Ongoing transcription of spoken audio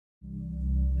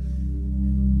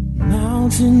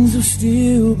Mountains are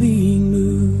still being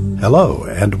moved. Hello,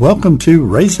 and welcome to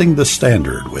Raising the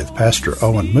Standard with Pastor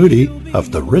Owen Moody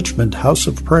of the Richmond House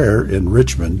of Prayer in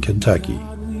Richmond, Kentucky.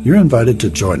 You're invited to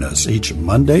join us each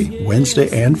Monday,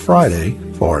 Wednesday, and Friday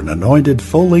for an anointed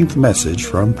full-length message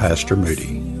from Pastor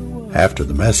Moody. After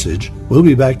the message, we'll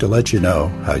be back to let you know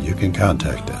how you can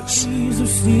contact us. Trees are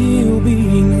still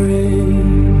being raised.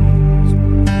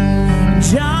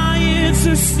 Giants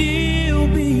are still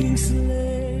being slain.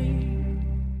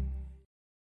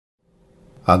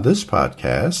 On this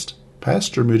podcast,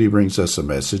 Pastor Moody brings us a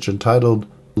message entitled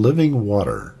Living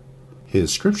Water.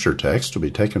 His scripture text will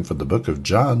be taken from the book of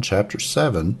John, chapter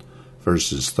 7,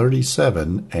 verses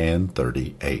 37 and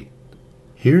 38.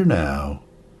 Here now,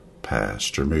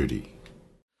 Pastor Moody.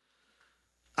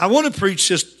 I want to preach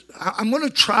I'm going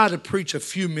to try to preach a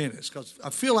few minutes because I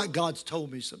feel like God's told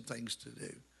me some things to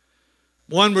do.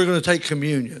 One, we're going to take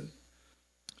communion.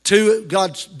 Two,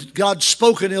 God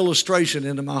spoke an illustration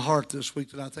into my heart this week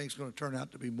that I think is going to turn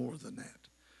out to be more than that.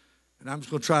 And I'm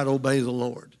just going to try to obey the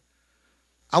Lord.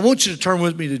 I want you to turn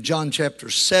with me to John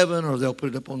chapter 7, or they'll put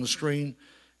it up on the screen.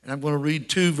 And I'm going to read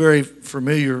two very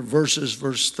familiar verses,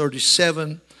 verse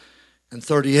 37 and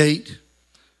 38.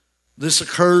 This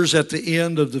occurs at the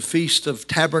end of the Feast of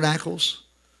Tabernacles.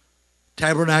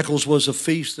 Tabernacles was a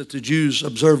feast that the Jews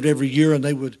observed every year, and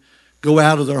they would go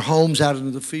out of their homes, out into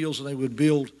the fields, and they would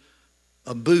build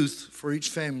a booth for each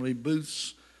family,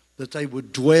 booths that they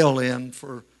would dwell in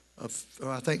for,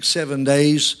 I think, 7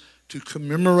 days to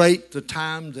commemorate the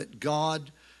time that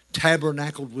God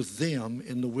tabernacled with them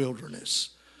in the wilderness.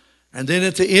 And then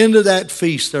at the end of that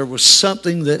feast, there was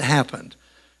something that happened.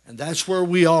 And that's where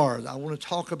we are. I want to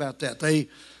talk about that.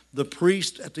 The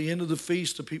priest, at the end of the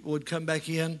feast, the people would come back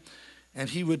in, and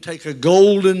he would take a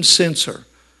golden censer,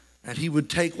 and he would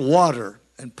take water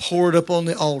and pour it up on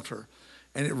the altar.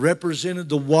 And it represented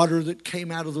the water that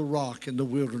came out of the rock in the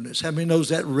wilderness. How many knows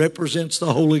that represents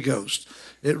the Holy Ghost?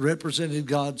 It represented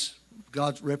God's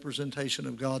representation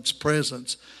of God's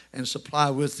presence and supply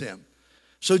with them.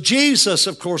 So Jesus,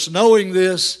 of course, knowing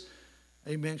this,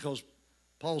 amen, because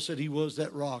Paul said he was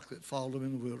that rock that followed him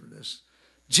in the wilderness.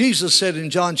 Jesus said in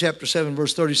John chapter 7,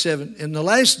 verse 37, in the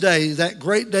last day, that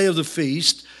great day of the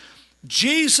feast,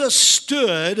 Jesus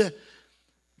stood,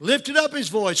 lifted up his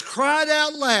voice, cried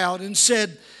out loud, and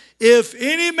said, if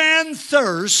any man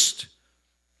thirst,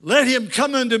 let him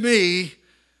come unto me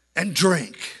and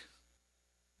drink.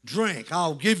 Drink.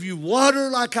 I'll give you water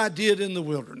like I did in the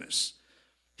wilderness.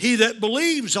 He that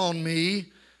believes on me,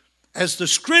 as the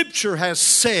scripture has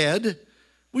said,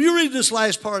 will you read this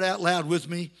last part out loud with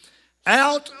me?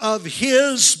 Out of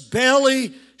his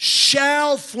belly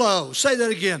shall flow. Say that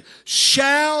again.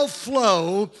 Shall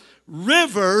flow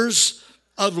rivers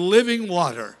of living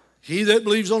water. He that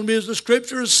believes on me, as the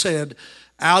scripture has said,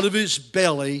 out of his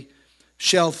belly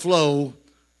shall flow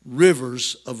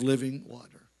rivers of living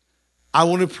water. I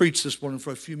want to preach this morning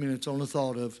for a few minutes on the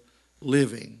thought of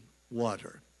living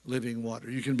water. Living water.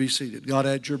 You can be seated. God,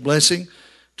 add your blessing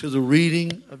to the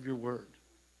reading of your word.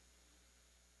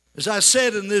 As I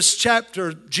said in this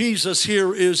chapter, Jesus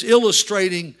here is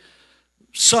illustrating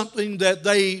something that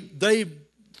they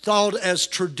thought as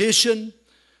tradition,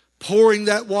 pouring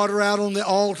that water out on the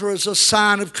altar as a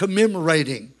sign of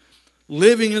commemorating,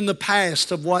 living in the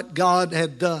past of what God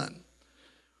had done.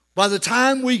 By the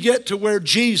time we get to where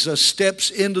Jesus steps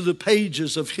into the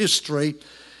pages of history,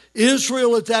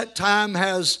 Israel at that time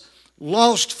has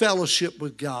lost fellowship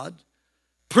with God.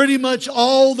 Pretty much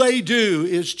all they do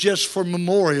is just for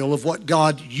memorial of what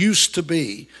God used to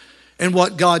be and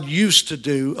what God used to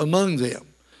do among them.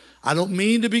 I don't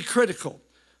mean to be critical,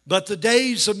 but the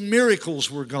days of miracles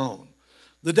were gone.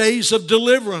 The days of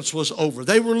deliverance was over.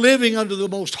 They were living under the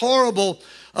most horrible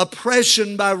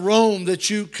oppression by Rome that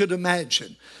you could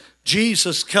imagine.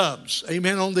 Jesus comes,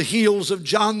 amen, on the heels of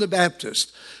John the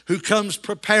Baptist, who comes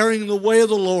preparing the way of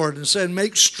the Lord and saying,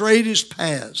 make straight his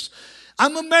paths.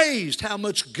 I'm amazed how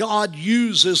much God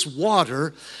uses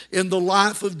water in the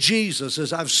life of Jesus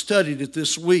as I've studied it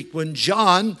this week. When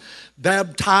John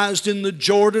baptized in the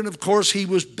Jordan, of course, he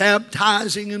was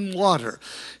baptizing in water.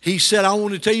 He said, I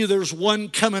want to tell you there's one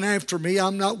coming after me.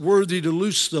 I'm not worthy to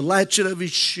loose the latchet of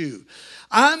his shoe.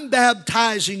 I'm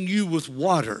baptizing you with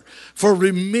water for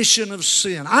remission of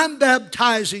sin. I'm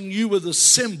baptizing you with a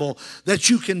symbol that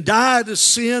you can die to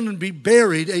sin and be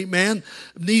buried, amen,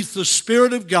 beneath the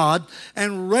Spirit of God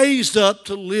and raised up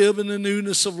to live in the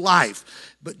newness of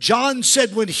life. But John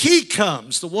said when he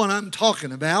comes, the one I'm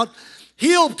talking about,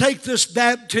 He'll take this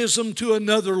baptism to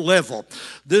another level.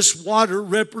 This water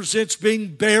represents being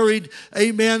buried,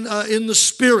 amen, in the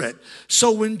Spirit.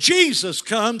 So when Jesus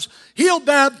comes, He'll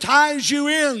baptize you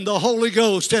in the Holy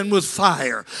Ghost and with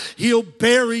fire. He'll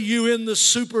bury you in the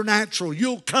supernatural.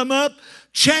 You'll come up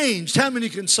changed. How many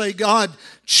can say, God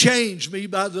changed me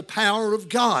by the power of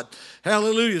God?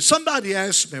 Hallelujah. Somebody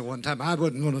asked me one time, I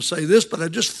wasn't going to say this, but I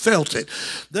just felt it.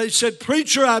 They said,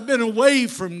 preacher, I've been away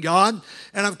from God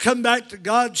and I've come back to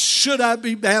God. Should I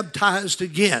be baptized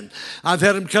again? I've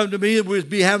had them come to me and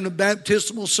we'd be having a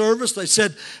baptismal service. They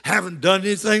said, haven't done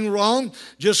anything wrong.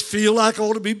 Just feel like I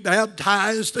ought to be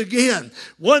baptized again.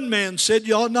 One man said,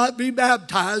 you ought not be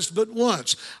baptized but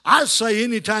once. I say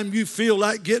anytime you feel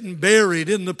like getting buried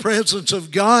in the presence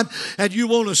of God and you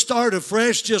want to start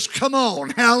afresh, just come on.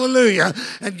 Hallelujah.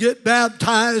 And get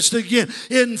baptized again.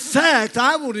 In fact,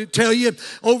 I want to tell you,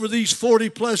 over these 40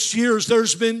 plus years,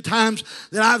 there's been times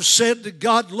that I've said to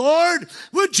God, Lord,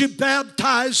 would you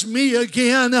baptize me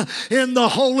again in the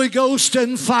Holy Ghost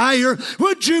and fire?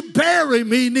 Would you bury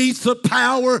me neath the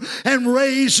power and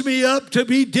raise me up to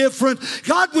be different?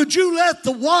 God, would you let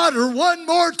the water one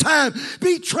more time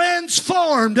be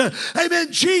transformed?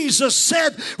 Amen. Jesus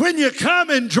said, when you come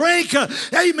and drink,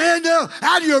 amen,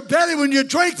 out of your belly, when you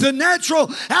drink the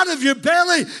natural, out of your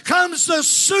belly comes the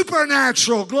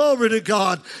supernatural. Glory to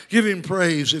God. Give Him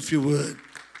praise if you would.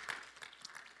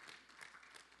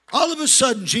 All of a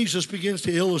sudden, Jesus begins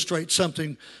to illustrate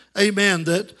something, amen,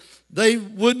 that they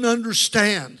wouldn't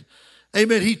understand.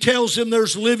 Amen. He tells them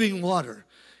there's living water.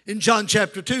 In John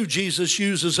chapter 2, Jesus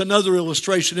uses another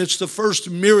illustration. It's the first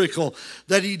miracle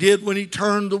that He did when He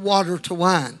turned the water to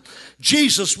wine.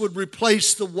 Jesus would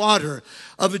replace the water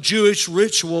of a Jewish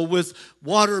ritual with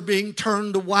water being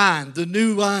turned to wine, the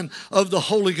new wine of the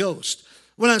Holy Ghost.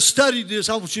 When I studied this,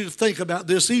 I want you to think about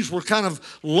this. These were kind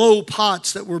of low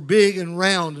pots that were big and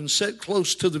round and set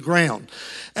close to the ground.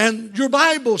 And your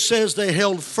Bible says they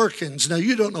held firkins. Now,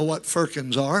 you don't know what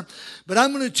firkins are, but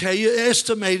I'm going to tell you,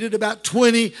 estimated about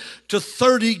 20 to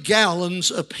 30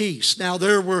 gallons apiece. Now,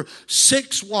 there were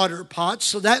 6 water pots,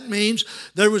 so that means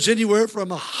there was anywhere from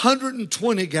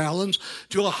 120 gallons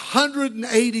to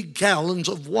 180 gallons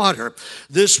of water.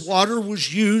 This water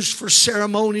was used for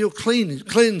ceremonial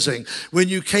cleansing. When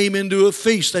you came into a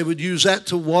feast, they would use that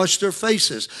to wash their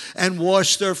faces and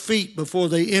wash their feet before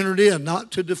they entered in,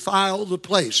 not to defile the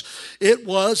place. It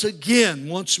was, again,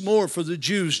 once more for the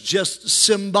Jews, just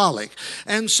symbolic.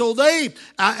 And so they,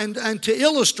 and to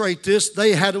illustrate this,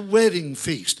 they had a wedding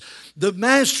feast. The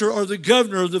master or the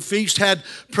governor of the feast had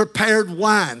prepared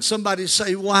wine. Somebody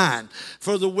say wine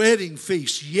for the wedding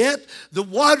feast. Yet the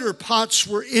water pots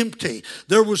were empty.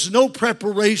 There was no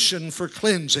preparation for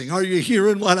cleansing. Are you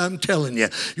hearing what I'm telling you?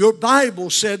 Your Bible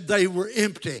said they were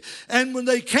empty. And when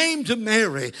they came to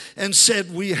Mary and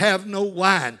said, we have no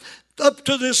wine, up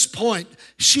to this point,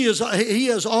 he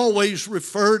has always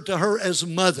referred to her as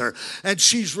mother, and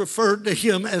she's referred to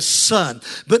him as son.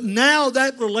 But now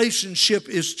that relationship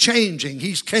is changing.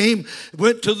 He's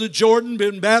went to the Jordan,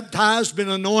 been baptized, been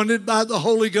anointed by the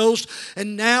Holy Ghost,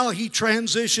 and now he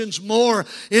transitions more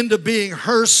into being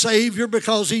her Savior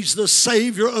because he's the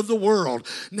Savior of the world.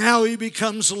 Now he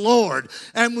becomes Lord.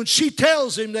 And when she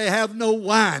tells him they have no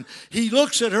wine, he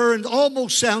looks at her and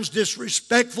almost sounds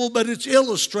disrespectful, but it's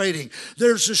illustrating.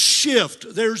 There's a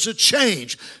shift. There's a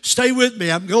change. Stay with me.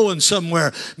 I'm going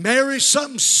somewhere. Mary,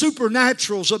 something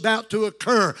supernatural is about to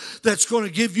occur that's going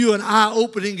to give you an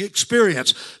eye-opening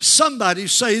experience. Somebody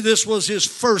say this was his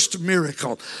first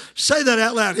miracle. Say that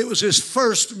out loud. It was his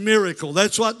first miracle.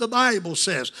 That's what the Bible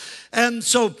says. And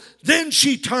so then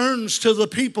she turns to the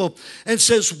people and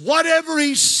says, whatever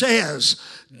he says,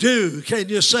 do. Can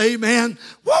you say amen?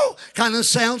 Whoa! Kind of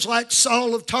sounds like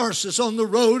Saul of Tarsus on the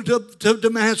road to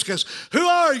Damascus. Who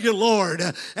are you, Lord?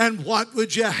 And what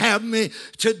would you have me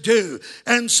to do?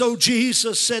 And so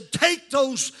Jesus said, take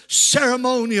those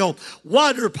ceremonial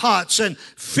water pots and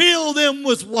fill them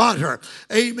with water.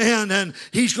 Amen. And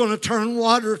he's going to turn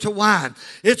water to wine.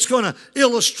 It's going to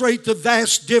illustrate the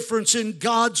vast difference in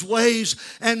God's ways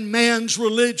and man's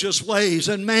religious ways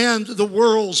and the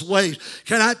world's ways.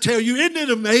 Can I tell you, isn't it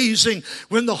amazing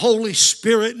when the Holy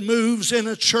Spirit moves in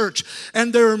a church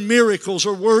and there are miracles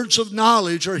or words of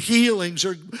knowledge or healings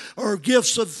or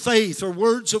gifts of faith or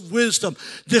words of wisdom,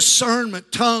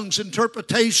 discernment, tongues,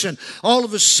 interpretation. All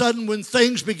of a sudden when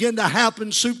things begin to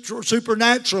happen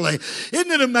supernaturally,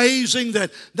 isn't it amazing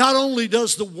that not only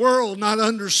does the world not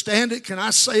understand it, can I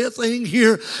say a thing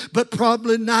here, but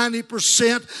probably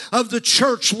 90% of the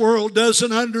church world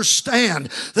doesn't understand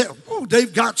that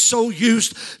they've got so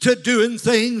used to doing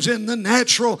things in the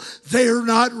natural, they're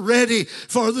not ready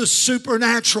for the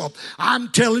supernatural. I'm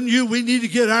telling you, we need to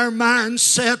get our minds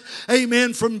set,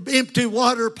 amen, from empty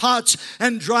water pots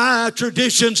and dry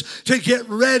traditions to get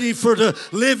ready for the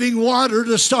living water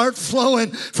to start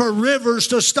flowing, for rivers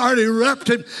to start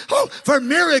erupting, for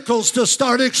miracles to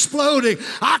start exploding.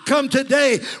 I come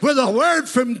today with a word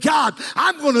from God.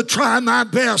 I'm going to try my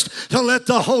best to let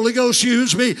the Holy Ghost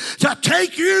use me to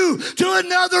take you to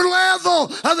another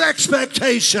level of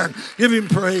expectation. Give him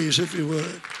praise if you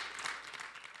would.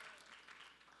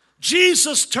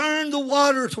 Jesus turned the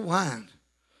water to wine.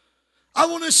 I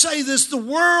want to say this. The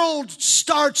world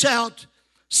starts out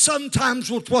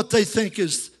sometimes with what they think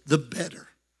is the better.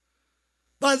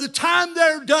 By the time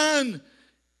they're done,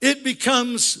 it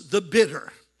becomes the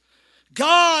bitter.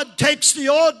 God takes the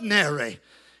ordinary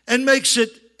and makes it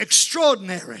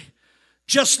extraordinary.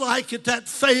 Just like at that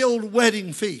failed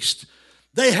wedding feast.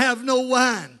 They have no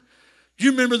wine.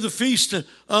 You remember the feast,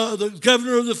 the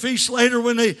governor of the feast later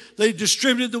when they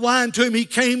distributed the wine to him, he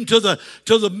came to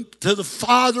the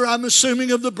father, I'm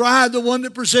assuming, of the bride, the one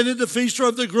that presented the feast, or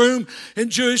of the groom in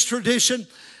Jewish tradition.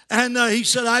 And he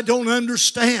said, I don't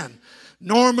understand.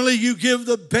 Normally you give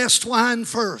the best wine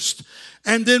first.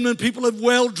 And then when people have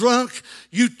well drunk,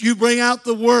 you bring out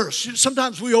the worst.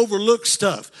 Sometimes we overlook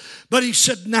stuff. But he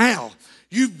said, now,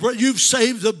 you've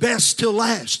saved the best till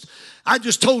last. I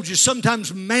just told you,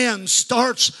 sometimes man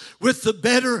starts with the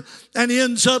better and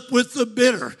ends up with the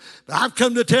bitter. But I've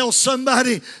come to tell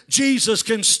somebody, Jesus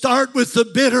can start with the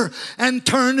bitter and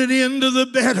turn it into the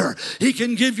better. He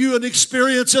can give you an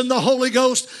experience in the Holy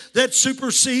Ghost that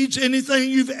supersedes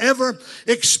anything you've ever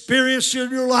experienced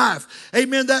in your life.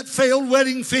 Amen. That failed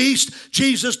wedding feast,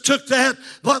 Jesus took that,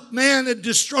 what man had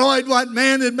destroyed, what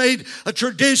man had made a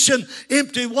tradition,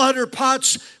 empty water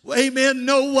pots, amen,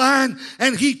 no wine,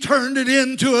 and he turned it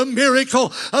into a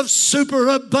miracle of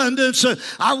superabundance.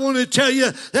 I want to tell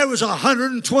you, there was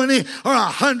 120 or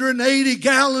 180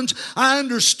 gallons. I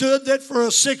understood that for a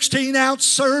 16-ounce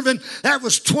serving, that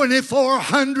was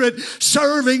 2,400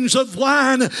 servings of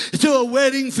wine to a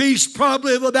wedding feast,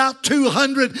 probably of about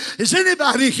 200. Is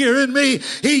anybody hearing me?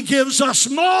 He gives us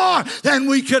more than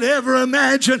we could ever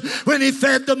imagine. When he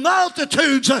fed the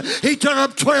multitudes, he took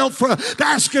up 12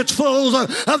 baskets full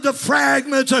of the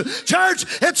fragments. Church,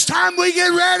 it's time we get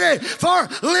ready for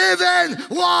living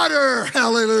water.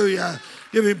 Hallelujah.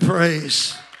 Give him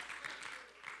praise.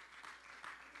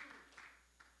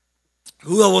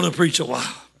 Ooh, I want to preach a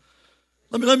while.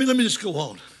 Let me just go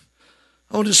on.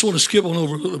 I just want to skip on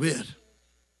over a little bit.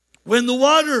 When the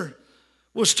water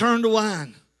was turned to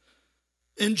wine,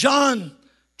 in John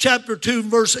chapter 2,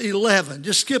 verse 11,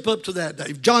 just skip up to that,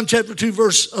 Dave. John chapter 2,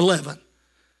 verse 11.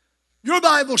 Your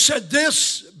Bible said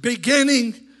this,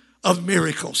 beginning of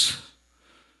miracles.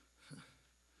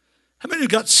 How many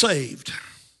got saved?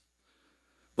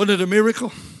 Wasn't it a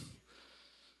miracle?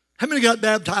 How many got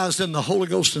baptized in the Holy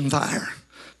Ghost and fire?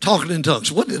 Talking in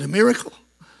tongues. Wasn't it a miracle?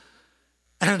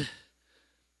 And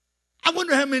I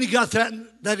wonder how many got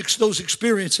those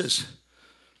experiences.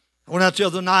 I went out the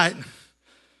other night and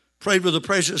prayed with a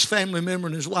precious family member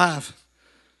and his wife.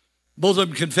 Both of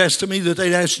them confessed to me that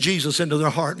they'd asked Jesus into their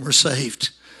heart and were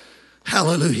saved.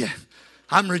 Hallelujah.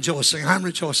 I'm rejoicing.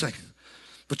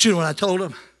 But you know what I told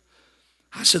them?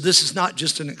 I said, this is not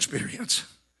just an experience.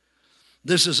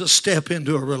 This is a step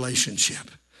into a relationship.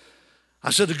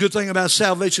 I said, the good thing about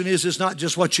salvation is it's not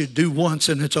just what you do once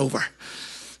and it's over.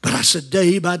 But I said,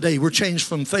 day by day, we're changed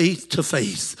from faith to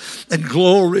faith and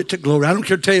glory to glory. I don't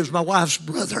care to tell you, it was my wife's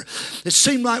brother. It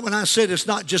seemed like when I said it's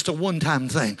not just a one-time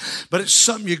thing, but it's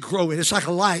something you grow in. It's like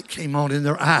a light came on in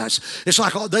their eyes. It's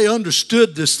like they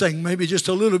understood this thing maybe just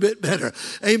a little bit better.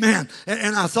 Amen.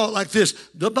 And I thought like this.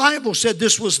 The Bible said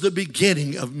this was the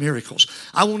beginning of miracles.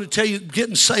 I want to tell you,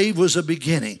 getting saved was a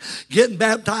beginning. Getting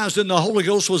baptized in the Holy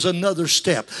Ghost was another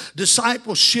step.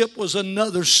 Discipleship was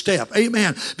another step.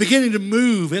 Amen. Beginning to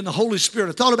move in the Holy Spirit.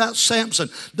 I thought about Samson.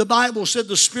 The Bible said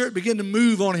the Spirit began to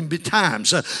move on him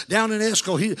betimes. Down in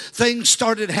Eshcol, things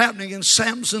started happening in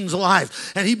Samson's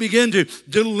life, and he began to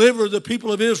deliver the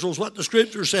people of Israel, is what the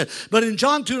Scripture said. But in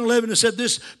John 2:11, it said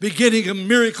this beginning of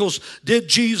miracles did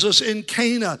Jesus in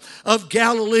Cana of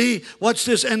Galilee. Watch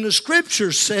this. And the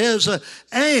Scripture says,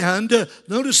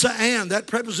 notice the and, that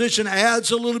preposition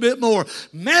adds a little bit more,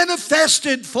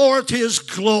 manifested forth his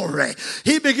glory.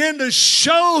 He began to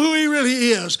show who he really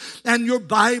is. is. And your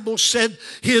Bible said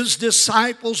his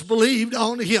disciples believed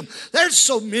on him. There's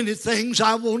so many things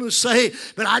I want to say,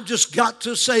 but I just got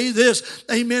to say this.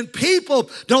 Amen. People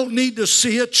don't need to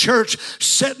see a church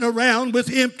sitting around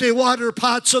with empty water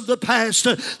pots of the past.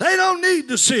 They don't need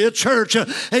to see a church,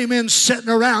 amen, sitting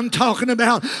around talking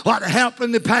about what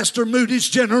happened in Pastor Moody's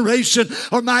generation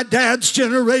or my dad's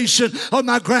generation or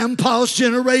my grandpa's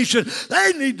generation.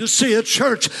 They need to see a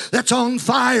church that's on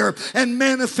fire and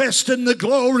manifesting the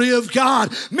glory of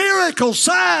God. Miracles,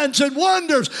 signs, and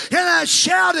wonders. And I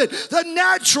shouted, the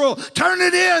natural, turn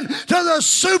it into the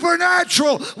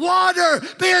supernatural. Water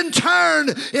being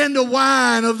turned into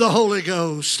wine of the Holy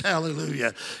Ghost.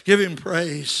 Hallelujah. Give him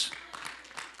praise.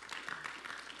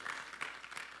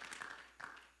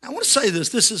 I want to say this.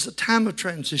 This is a time of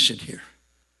transition here.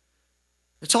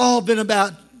 It's all been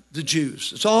about the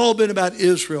Jews. It's all been about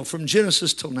Israel from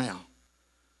Genesis till now.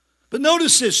 But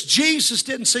notice this. Jesus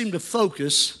didn't seem to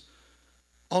focus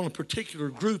on a particular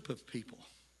group of people.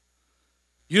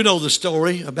 You know the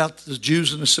story about the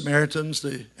Jews and the Samaritans,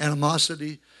 the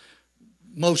animosity.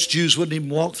 Most Jews wouldn't even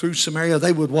walk through Samaria.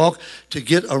 They would walk to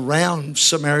get around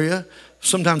Samaria,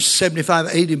 sometimes 75,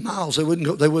 80 miles. They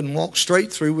wouldn't walk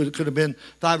straight through. It could have been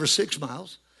 5 or 6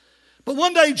 miles. But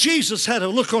one day Jesus had a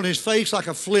look on his face like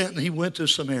a flint, and he went to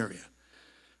Samaria.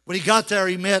 When he got there,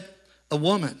 he met a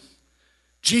woman.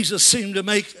 Jesus seemed to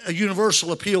make a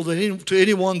universal appeal to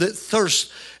anyone that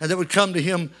thirsts and that would come to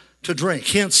him to drink.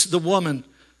 Hence the woman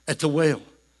at the well.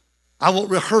 I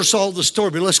won't rehearse all the story,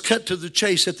 but let's cut to the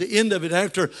chase at the end of it.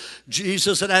 After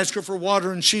Jesus had asked her for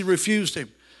water and she refused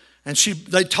him. And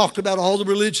they talked about all the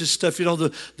religious stuff. You know,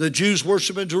 the Jews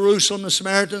worship in Jerusalem, the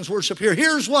Samaritans worship here.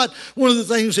 Here's one of the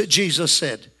things that Jesus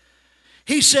said.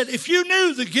 He said, if you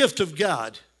knew the gift of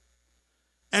God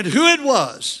and who it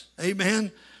was,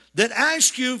 amen, that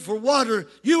asked you for water,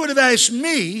 you would have asked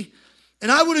me,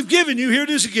 and I would have given you, here it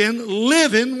is again,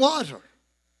 living water.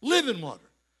 Living water.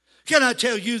 Can I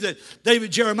tell you that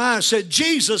David Jeremiah said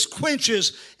Jesus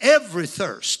quenches every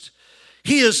thirst.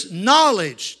 He is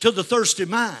knowledge to the thirsty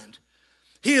mind.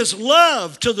 He is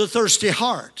love to the thirsty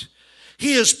heart.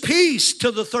 He is peace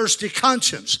to the thirsty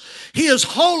conscience. He is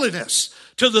holiness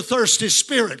to the thirsty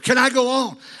spirit. Can I go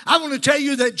on? I want to tell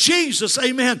you that Jesus,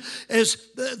 amen, is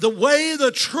the way,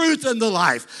 the truth, and the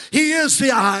life. He is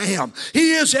the I am.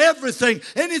 He is everything,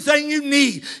 anything you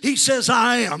need. He says,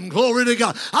 I am. Glory to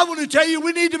God. I want to tell you,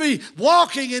 we need to be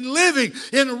walking and living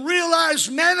in a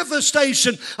realized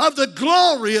manifestation of the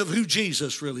glory of who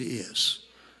Jesus really is.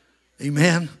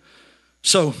 Amen.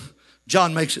 So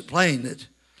John makes it plain that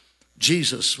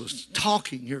Jesus was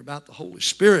talking here about the Holy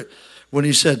Spirit when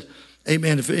he said,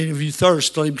 amen, if any of you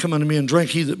thirst, let him come unto me and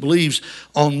drink. He that believes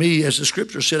on me, as the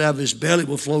scripture said, out of his belly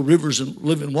will flow rivers of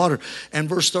living water. And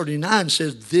verse 39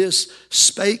 says, this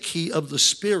spake he of the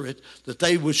Spirit that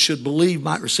they which should believe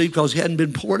might receive, because he hadn't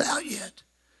been poured out yet.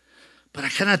 But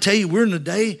can I tell you, we're in the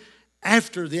day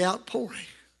after the outpouring.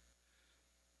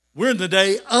 We're in the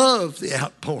day of the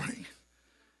outpouring.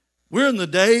 We're in the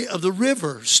day of the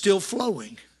river still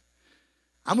flowing.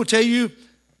 I'm going to tell you,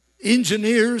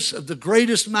 engineers of the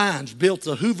greatest minds built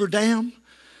the Hoover Dam.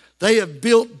 They have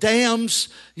built dams,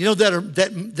 you know,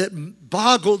 that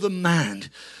boggle the mind,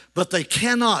 but they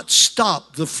cannot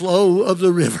stop the flow of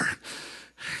the river.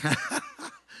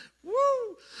 Woo!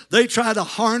 They try to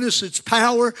harness its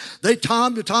power.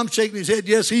 Tom's shaking his head.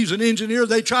 Yes, he's an engineer.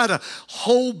 They try to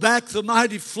hold back the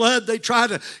mighty flood. They try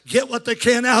to get what they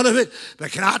can out of it.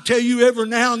 But can I tell you, every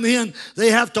now and then,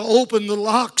 they have to open the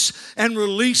locks and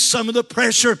release some of the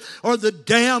pressure, or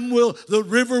the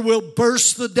river will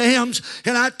burst the dams.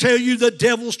 Can I tell you, the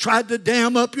devil's tried to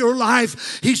dam up your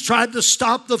life. He's tried to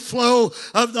stop the flow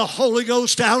of the Holy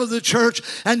Ghost out of the church.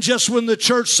 And just when the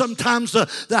church, sometimes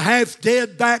the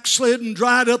half-dead, backslidden,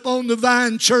 dried up on the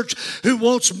vine church who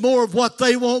wants more of what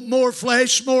they want, more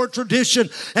flesh, more tradition,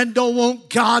 and don't want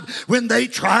God, when they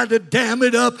try to dam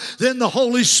it up, then the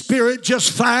Holy Spirit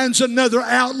just finds another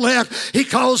outlet. He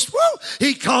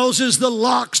causes the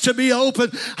locks to be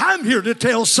open. I'm here to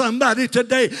tell somebody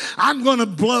today, I'm going to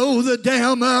blow the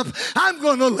dam up. I'm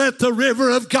going to let the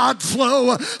river of God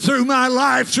flow through my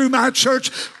life, through my church,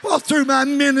 through my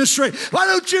ministry. Why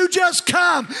don't you just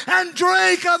come and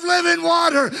drink of living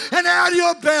water, and out of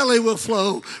your belly will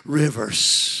flow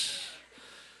rivers.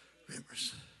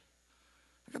 Rivers.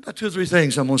 I got about 2 or 3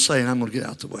 things I'm going to say, and I'm going to get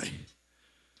out the way.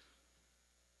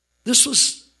 This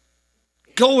was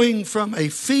going from a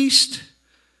feast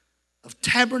of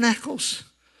tabernacles,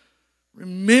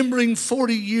 remembering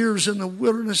 40 years in the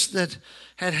wilderness that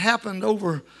had happened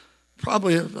over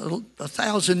probably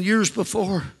 1,000 years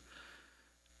before.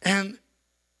 And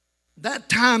that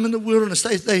time in the wilderness,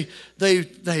 they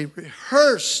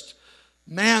rehearsed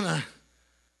manna.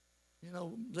 You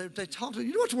know, they talked.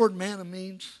 You know what the word manna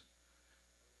means?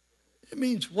 It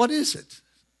means, what is it?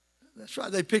 That's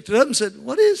right. They picked it up and said,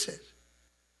 what is it?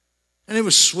 And it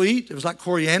was sweet. It was like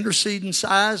coriander seed in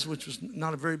size, which was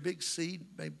not a very big seed,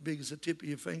 maybe big as the tip of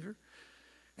your finger.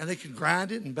 And they could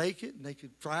grind it and bake it, and they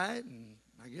could fry it, and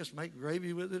I guess make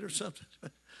gravy with it or something.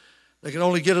 They could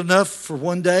only get enough for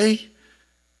one day.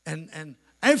 And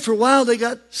after a while, they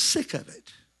got sick of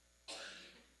it.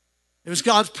 It was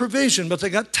God's provision, but they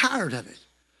got tired of it.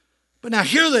 But now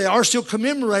here they are still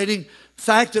commemorating the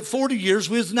fact that 40 years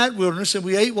we was in that wilderness and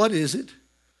we ate, what is it?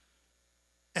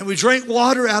 And we drank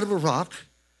water out of a rock.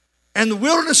 And the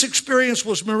wilderness experience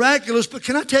was miraculous. But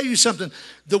can I tell you something?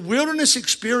 The wilderness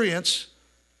experience,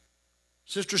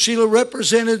 Sister Sheila,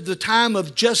 represented the time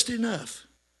of just enough.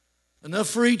 Enough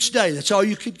for each day. That's all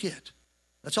you could get.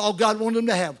 That's all God wanted them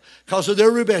to have because of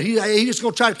their rebellion. He just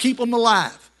going to try to keep them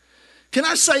alive. Can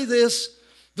I say this?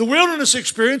 The wilderness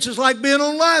experience is like being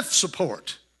on life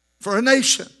support for a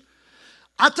nation.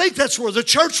 I think that's where the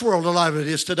church world, a lot of it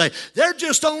is today. They're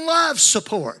just on life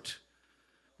support.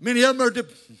 Many of them are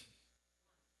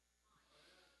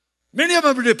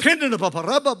dependent upon.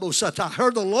 I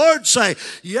heard the Lord say,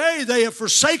 yea, they have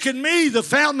forsaken me, the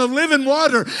fountain of living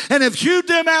water, and have hewed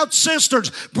them out cisterns,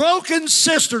 broken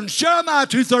cisterns, Jeremiah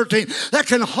 2:13, that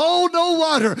can hold no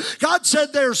water. God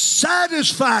said they're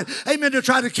satisfied, amen, to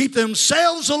try to keep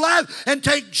themselves alive and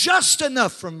take just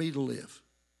enough from me to live.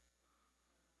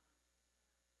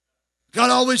 God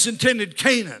always intended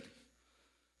Canaan,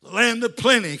 the land of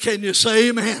plenty. Can you say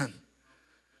amen?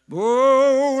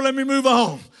 Oh, let me move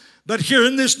on. But here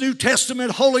in this New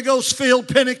Testament, Holy Ghost-filled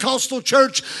Pentecostal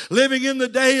church, living in the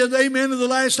day of, amen, of the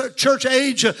last church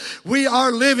age, we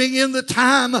are living in the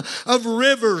time of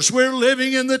rivers. We're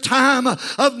living in the time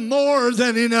of more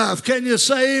than enough. Can you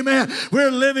say amen?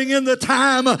 We're living in the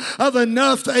time of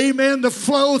enough, amen, to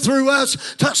flow through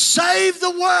us to save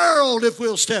the world if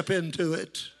we'll step into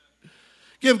it.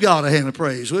 Give God a hand of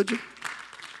praise, would you?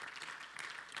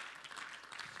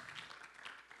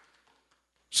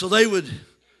 So they would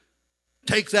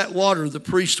take that water, the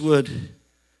priest would,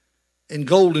 in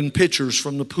golden pitchers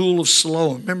from the pool of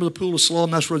Siloam. Remember the pool of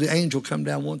Siloam? That's where the angel come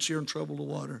down once a year and trouble the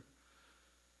water.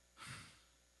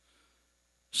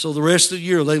 So the rest of the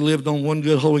year they lived on one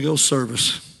good Holy Ghost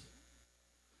service.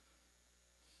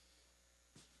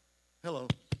 Hello.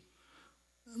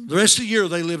 The rest of the year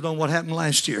they lived on what happened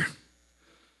last year.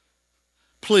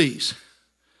 Please,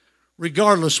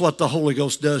 regardless what the Holy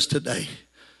Ghost does today,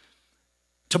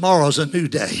 tomorrow's a new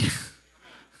day.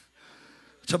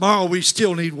 Tomorrow we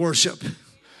still need worship.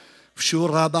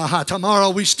 Tomorrow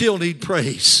we still need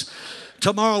praise.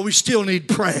 Tomorrow we still need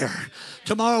prayer.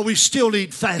 Tomorrow we still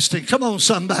need fasting. Come on,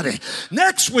 somebody.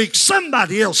 Next week,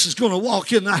 somebody else is going to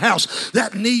walk in the house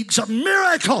that needs a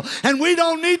miracle. And we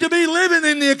don't need to be living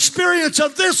in the experience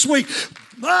of this week.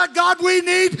 My God, we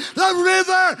need the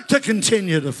river to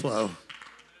continue to flow.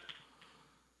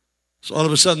 So all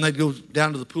of a sudden they'd go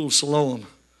down to the pool of Siloam,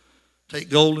 take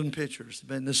golden pitchers.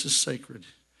 Man, this is sacred.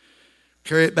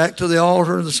 Carry it back to the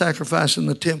altar of the sacrifice in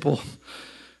the temple,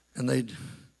 and they'd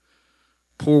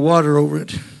pour water over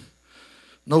it.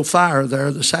 No fire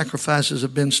there. The sacrifices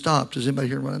have been stopped. Does anybody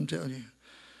hear what I'm telling you?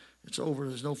 It's over.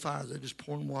 There's no fire. They're just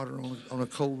pouring water on a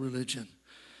cold religion.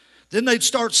 Then they'd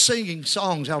start singing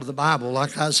songs out of the Bible,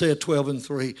 like Isaiah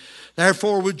 12:3.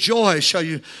 Therefore, with joy shall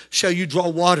you draw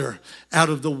water out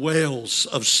of the wells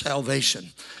of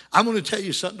salvation. I'm going to tell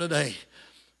you something today.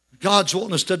 God's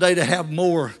wanting us today to have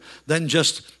more than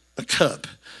just a cup,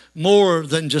 more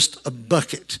than just a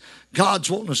bucket.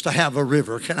 God's wanting us to have a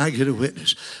river. Can I get a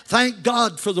witness? Thank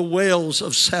God for the wells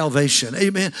of salvation.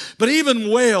 Amen. But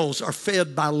even wells are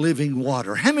fed by living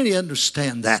water. How many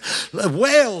understand that?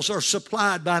 Wells are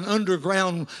supplied by an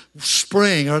underground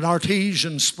spring or an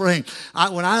artesian spring.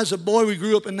 When I was a boy, we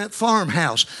grew up in that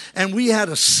farmhouse, and we had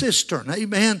a cistern.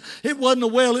 Amen. It wasn't a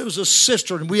well, it was a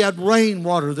cistern. We had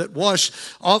rainwater that washed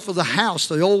off of the house,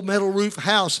 the old metal roof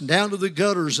house, and down to the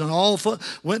gutters, and all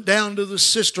went down to the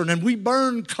cistern. And we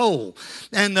burned coal.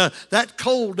 And that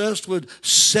coal dust would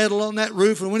settle on that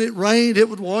roof, and when it rained, it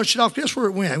would wash it off. Guess where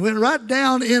it went? It went right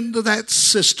down into that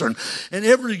cistern. And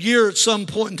every year at some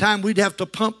point in time, we'd have to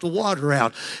pump the water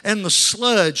out, and the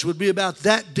sludge would be about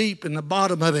that deep in the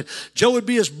bottom of it. Joe would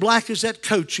be as black as that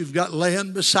coat you've got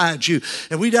laying beside you,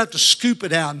 and we'd have to scoop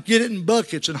it out and get it in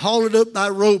buckets and haul it up by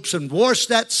ropes and wash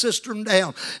that cistern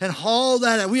down and haul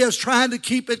that out. We was trying to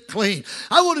keep it clean.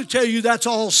 I want to tell you that's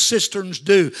all cisterns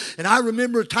do. And I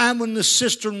remember a time time when the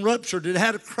cistern ruptured. It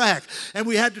had a crack, and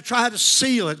we had to try to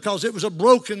seal it because it was a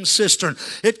broken cistern.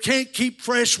 It can't keep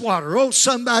fresh water. Oh,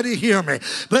 somebody hear me.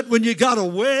 But when you got a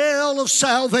well of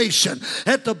salvation,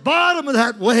 at the bottom of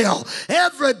that well,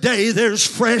 every day there's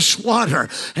fresh water.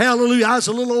 Hallelujah. I was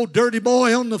a little old dirty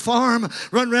boy on the farm,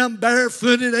 running around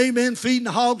barefooted, amen, feeding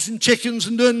hogs and chickens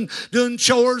and doing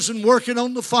chores and working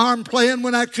on the farm, playing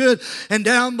when I could. And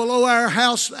down below our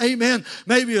house, amen,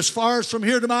 maybe as far as from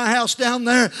here to my house down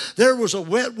there was a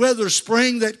wet weather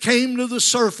spring that came to the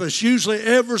surface, usually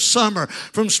every summer,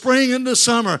 from spring into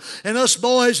summer. And us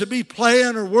boys would be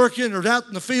playing or working or out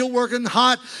in the field working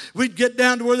hot. We'd get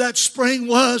down to where that spring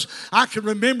was. I can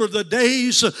remember the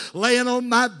days laying on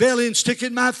my belly and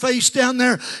sticking my face down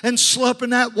there and slumping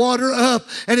that water up.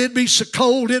 And it'd be so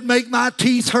cold it'd make my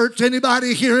teeth hurt.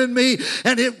 Anybody hearing me?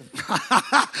 And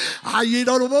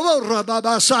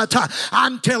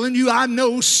I'm telling you, I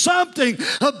know something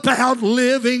about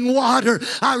living water.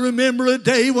 I remember a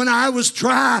day when I was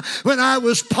dry, when I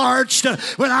was parched,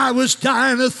 when I was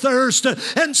dying of thirst,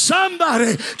 and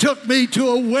somebody took me to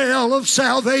a well of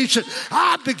salvation.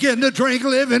 I began to drink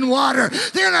living water.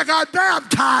 Then I got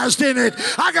baptized in it.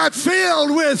 I got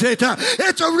filled with it.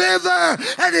 It's a river,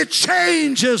 and it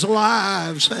changes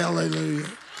lives. Hallelujah.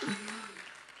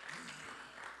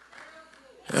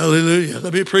 Hallelujah.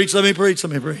 Let me preach. I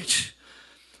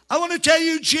want to tell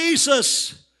you,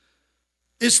 Jesus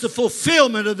is the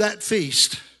fulfillment of that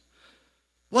feast.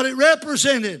 What it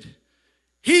represented.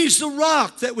 He's the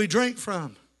rock that we drink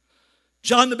from.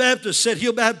 John the Baptist said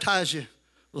he'll baptize you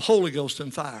with the Holy Ghost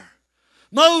and fire.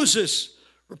 Moses,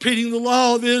 repeating the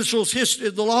law of Israel's history,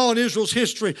 the law in Israel's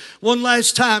history one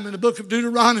last time in the book of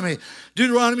Deuteronomy.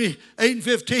 Deuteronomy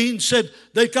 8:15 said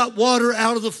they got water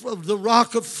out of the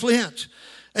rock of flint.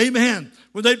 Amen.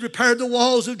 When they'd repaired the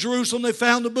walls of Jerusalem, they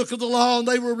found the book of the law and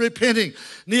they were repenting.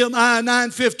 Nehemiah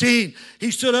 9:15,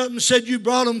 he stood up and said, you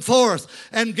brought them forth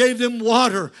and gave them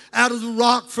water out of the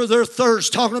rock for their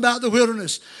thirst. Talking about the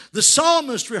wilderness. The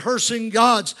psalmist rehearsing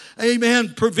God's,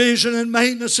 amen, provision and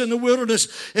maintenance in the wilderness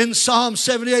in Psalm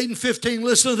 78 and 15.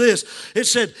 Listen to this. It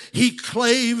said, he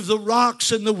clave the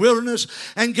rocks in the wilderness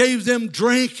and gave them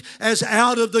drink as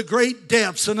out of the great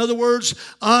depths. In other words,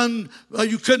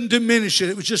 you couldn't diminish it.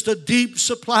 It was just a deep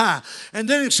supply. And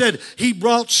then it said, he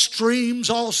brought streams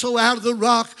also out of the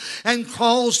rock and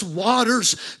caused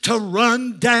waters to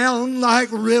run down like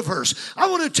rivers. I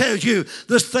want to tell you,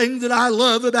 the thing that I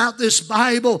love about this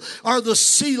Bible are the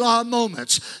Selah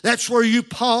moments. That's where you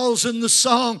pause in the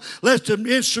song, let the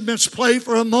instruments play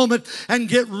for a moment and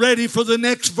get ready for the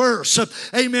next verse.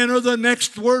 Amen. Or the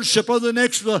next worship or the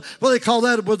next, what do they call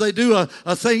that? Where they do a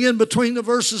thing in between the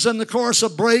verses and the chorus, a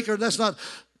break, or that's not...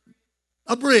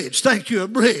 A bridge. Thank you. A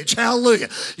bridge. Hallelujah.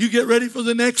 You get ready for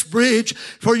the next bridge,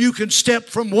 for you can step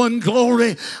from one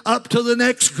glory up to the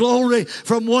next glory,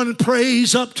 from one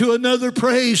praise up to another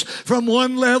praise, from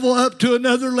one level up to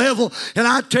another level. And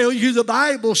I tell you, the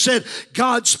Bible said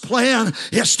God's plan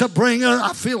is to bring us,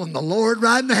 I feel in the Lord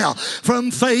right now,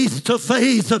 from faith to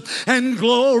faith and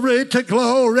glory to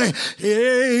glory.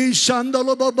 Hey,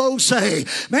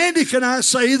 Mandy, can I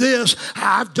say this?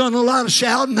 I've done a lot of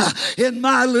shouting in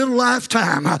my little lifetime.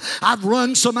 I've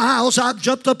run some aisles. I've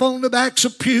jumped up on the backs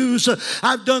of pews.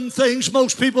 I've done things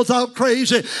most people thought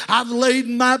crazy. I've laid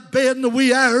in my bed in the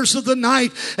wee hours of the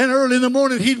night, and early in the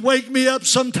morning he'd wake me up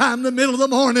sometime in the middle of the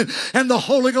morning and the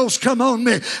Holy Ghost come on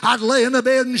me. I'd lay in the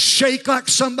bed and shake like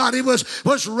somebody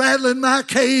was rattling my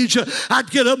cage.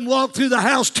 I'd get up and walk through the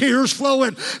house, tears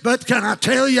flowing. But can I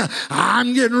tell you,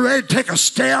 I'm getting ready to take a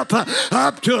step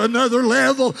up to another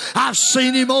level. I've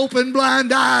seen him open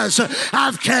blind eyes.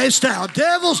 I've cast out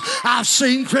devils. I've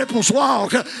seen cripples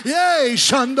walk. Yay,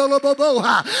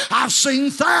 Shandalaboboha. I've seen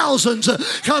thousands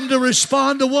come to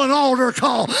respond to one altar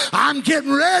call. I'm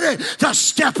getting ready to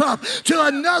step up to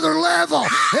another level.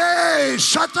 Hey,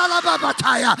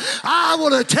 Shatalababataya. I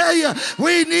want to tell you,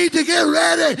 we need to get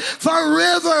ready for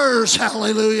rivers.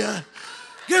 Hallelujah.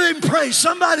 Give him praise.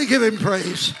 Somebody give him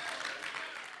praise.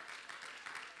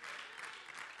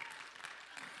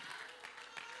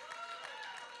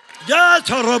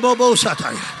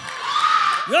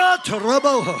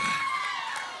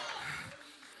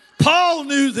 Paul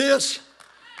knew this.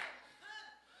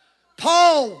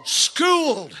 Paul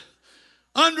schooled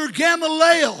under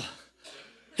Gamaliel.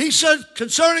 He said,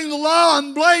 concerning the law,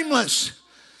 I'm blameless.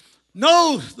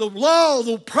 Know the law,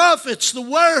 the prophets, the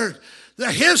word,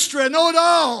 the history, I know it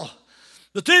all.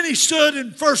 But then he stood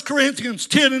in 1 Corinthians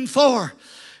 10 and 4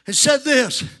 and said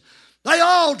this, they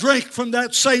all drank from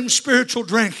that same spiritual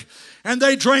drink, and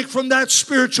they drank from that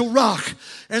spiritual rock.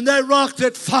 And that rock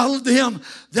that followed them,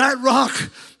 that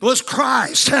rock was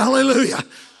Christ. Hallelujah.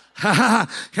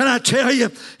 Can I tell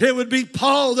you, it would be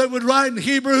Paul that would write in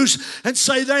Hebrews and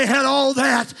say they had all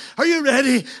that. Are you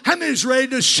ready? How many's ready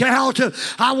to shout?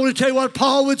 I want to tell you what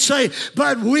Paul would say.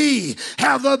 But we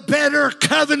have a better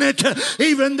covenant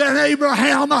even than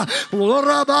Abraham. What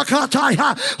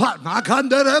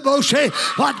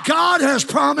God has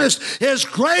promised is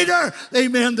greater,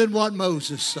 amen, than what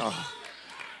Moses saw.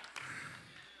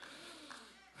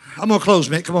 I'm going to close,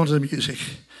 man. Come on to the music.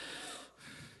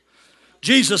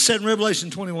 Jesus said in Revelation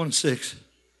 21:6,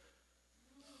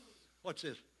 watch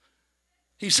this.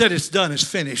 He said it's done, it's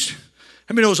finished.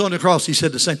 How many knows on the cross he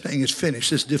said the same thing, it's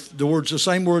finished. The word's the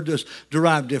same word, just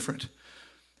derived different.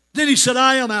 Then he said,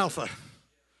 I am Alpha.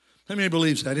 How many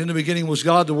believes that? In the beginning was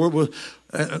God, the Word was,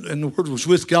 and the Word was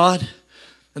with God,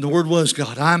 and the Word was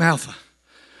God. I am Alpha.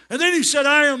 And then he said,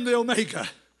 I am the Omega.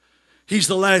 He's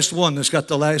the last one that's got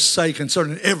the last say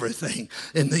concerning everything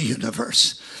in the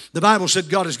universe. The Bible said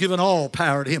God has given all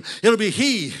power to him. It'll be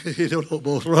he.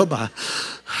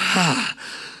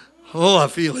 Oh, I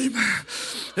feel him.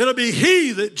 It'll be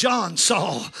he that John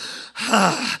saw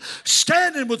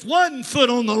standing with one foot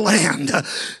on the land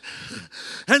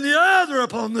and the other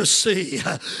upon the sea,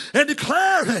 and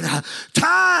declaring,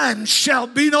 time shall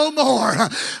be no more.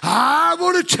 I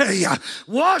want to tell you,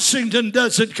 Washington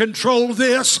doesn't control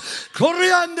this. So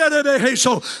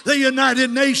the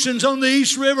United Nations on the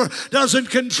East River doesn't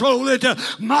control it.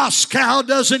 Moscow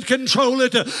doesn't control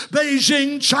it.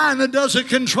 Beijing, China doesn't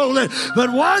control it.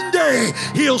 But one day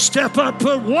he'll step up,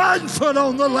 put one foot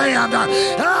on the land,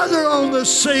 other on the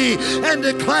sea, and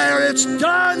declare it's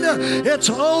done, it's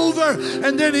over.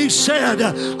 And then he said,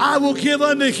 I will give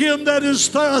unto him that is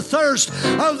thirst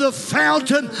of the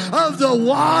fountain of the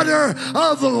water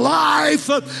of life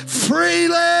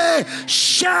freely.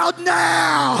 Shout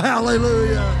now.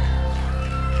 Hallelujah.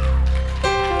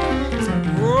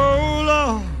 Roll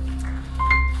on.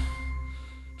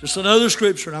 Just another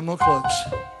scripture and I'm going to close.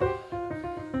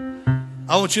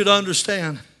 I want you to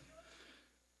understand,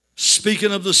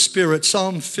 speaking of the Spirit,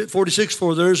 Psalm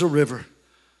 46:4, there is a river.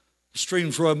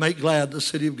 Streams where I make glad the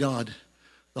city of God,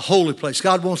 the holy place.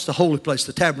 God wants the holy place,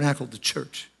 the tabernacle, the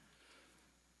church,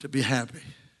 to be happy,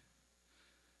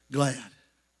 glad.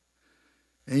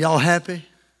 And y'all happy?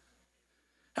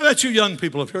 How about you young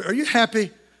people up here? Are you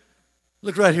happy?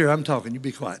 Look right here, I'm talking, you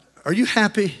be quiet. Are you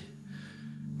happy?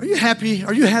 Are you happy?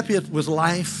 Are you happy with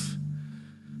life?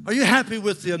 Are you happy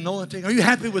with the anointing? Are you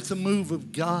happy with the move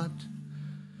of God?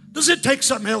 Does it take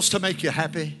something else to make you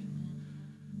happy?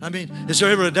 I mean, is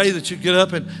there ever a day that you get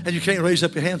up and you can't raise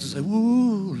up your hands and say,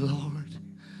 ooh, Lord,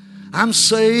 I'm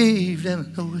saved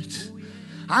and I know it.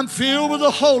 I'm filled with the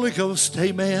Holy Ghost,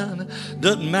 amen.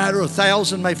 Doesn't matter,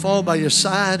 1,000 may fall by your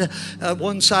side,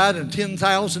 one side, and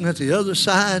 10,000 at the other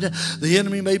side. The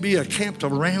enemy may be encamped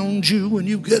around you when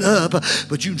you get up,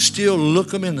 but you still look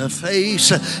them in the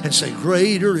face and say,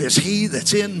 greater is he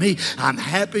that's in me. I'm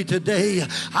happy today.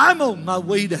 I'm on my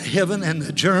way to heaven, and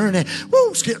the journey,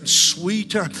 it's getting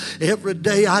sweeter every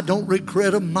day. I don't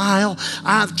regret a mile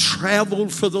I've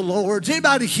traveled for the Lord. Is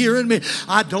anybody hearing me?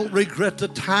 I don't regret the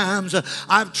times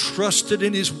I've trusted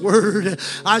in his word.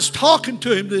 I was talking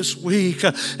to him this week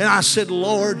and I said,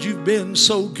 Lord, you've been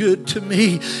so good to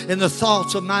me. In the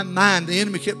thoughts of my mind, the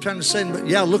enemy kept trying to say, but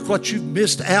yeah, look what you've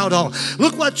missed out on.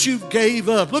 Look what you gave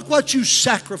up. Look what you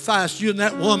sacrificed, you and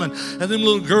that woman and them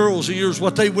little girls of yours,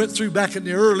 what they went through back in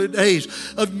the early days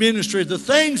of ministry. The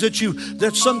things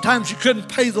that sometimes you couldn't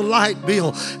pay the light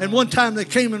bill. And one time they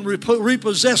came and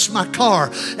repossessed my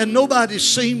car and nobody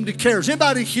seemed to care. Is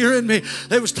anybody hearing me?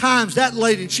 There was times that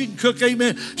lady, she can cook,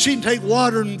 amen. She can take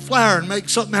water and flour and make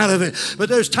something out of it. But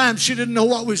there's times she didn't know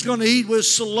what we was going to eat. We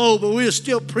was so low, but we were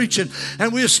still preaching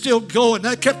and we were still going.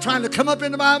 That kept trying to come up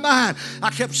into my mind.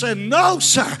 I kept saying, no,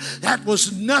 sir, that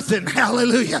was nothing.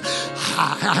 Hallelujah.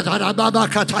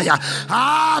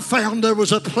 I found there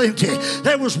was a plenty.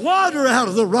 There was water out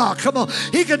of the rock. Come on.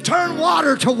 He can turn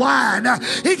water to wine.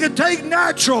 He can take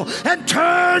natural and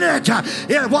turn it.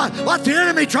 Yeah, what the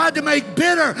enemy tried to make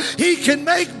bitter, he can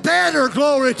make better.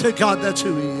 Glory to God. That's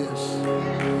who he is.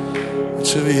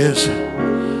 That's who he is.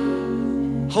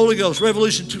 Holy Ghost,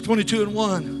 Revelation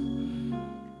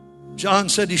 22:1. John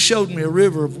said he showed me a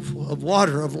river of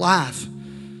water of life.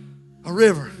 A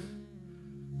river.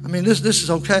 I mean, this is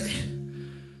okay.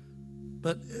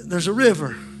 But there's a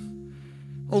river.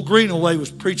 Old Greenaway was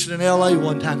preaching in L.A.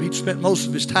 one time. He'd spent most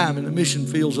of his time in the mission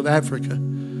fields of Africa.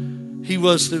 He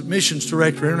was the missions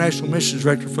director, international missions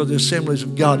director for the Assemblies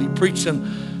of God. He preached in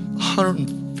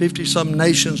 150-some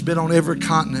nations, been on every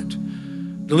continent,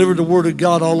 delivered the Word of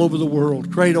God all over the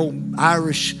world. Great old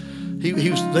Irish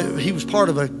He was part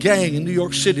of a gang in New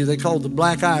York City they called the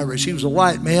Black Irish. He was a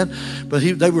white man, but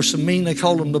they were so mean they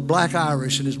called him the Black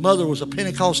Irish. And his mother was a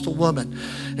Pentecostal woman,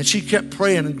 and she kept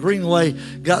praying, and Greenway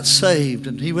got saved.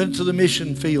 And he went to the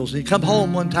mission fields, and he come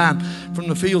home one time from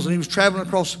the fields, and he was traveling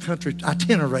across the country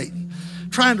itinerating,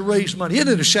 trying to raise money. Isn't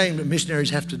it a shame that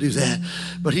missionaries have to do that?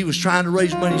 But he was trying to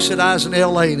raise money. He said, I was in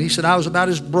L.A., and he said, I was about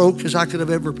as broke as I could have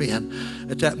ever been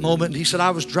at that moment. And he said,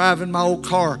 I was driving my old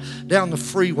car down the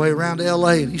freeway around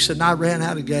L.A., and he said, and I ran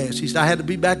out of gas. He said, I had to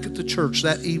be back at the church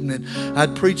that evening.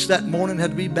 I'd preached that morning,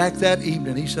 had to be back that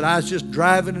evening. He said, I was just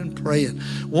driving and praying,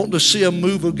 wanting to see a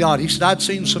move of God. He said, I'd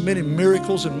seen so many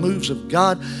miracles and moves of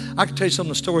God. I can tell you some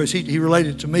of the stories he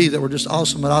related to me that were just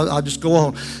awesome, but I'll just go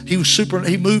on. He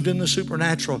moved in the supernatural.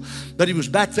 But he was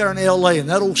back there in L.A., and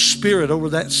that old spirit over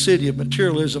that city of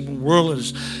materialism and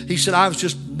worldliness, he said, I was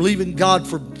just believing God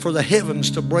for the heavens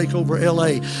to break over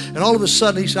L.A. And all of a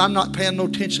sudden, he said, I'm not paying no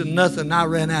attention to nothing, and I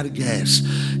ran out of gas.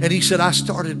 And he said, I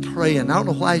started praying. I don't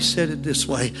know why he said it this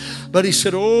way, but he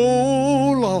said,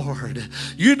 oh, Lord,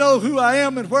 you know who I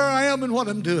am and where I am and what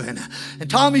I'm doing. And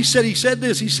Tommy said, he said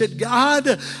this, he said,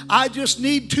 God, I just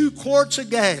need 2 quarts of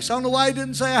gas. I don't know why he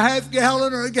didn't say a half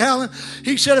gallon or a gallon.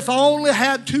 He said, if I only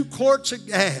had 2 quarts of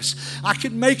gas, I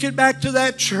could make it back to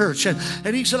that church.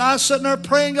 And he said, I was sitting there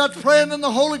praying, got praying in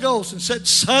the Holy Ghost, and said,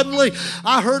 suddenly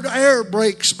I heard air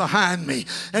brakes behind me.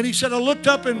 And he said, I looked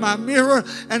up in my mirror,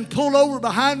 and pulled over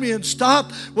behind me and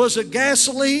stopped was a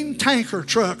gasoline tanker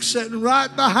truck sitting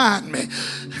right behind me.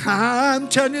 I'm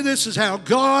telling you, this is how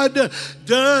God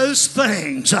does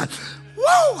things.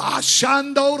 Woo!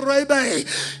 Ashando Rebe.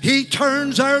 He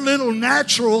turns our little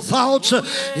natural thoughts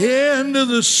into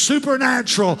the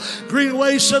supernatural.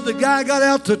 Greenway said the guy got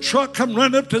out the truck, come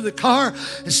running up to the car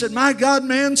and said, my God,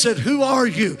 man, said, who are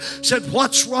you? Said,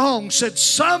 what's wrong? Said,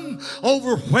 some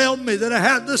overwhelmed me that I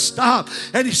had to stop.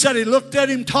 And he said he looked at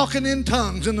him talking in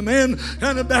tongues, and the man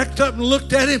kind of backed up and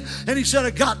looked at him, and he said,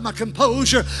 I got my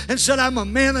composure, and said, I'm a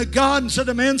man of God. And said,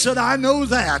 the man said, I know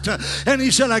that. And he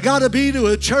said, I got to be to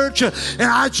a church, and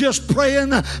I just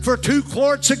praying for 2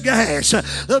 quarts of gas.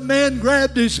 The man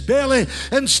grabbed his belly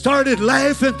and started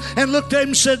laughing and looked at him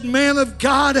and said, man of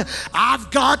God,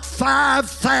 I've got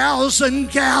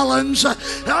 5,000 gallons.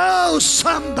 Oh,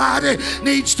 somebody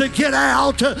needs to get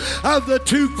out of the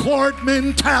 2-quart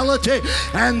mentality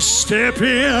and step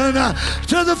in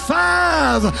to the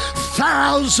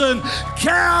 5,000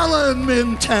 gallon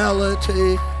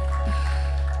mentality.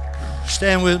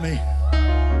 Stand with me.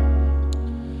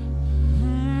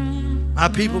 My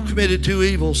people committed 2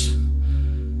 evils.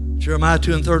 Jeremiah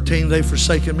 2:13, they've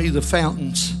forsaken me, the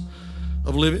fountain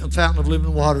of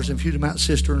living waters, and hewed them out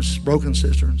cisterns, broken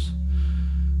cisterns.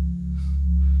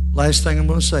 Last thing I'm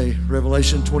going to say,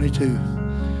 Revelation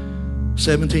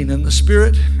 22:17, and the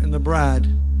Spirit and the bride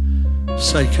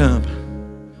say, come.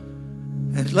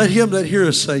 And let him that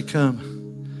heareth say, come.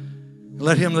 And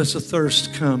let him that's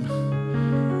athirst come.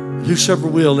 And whosoever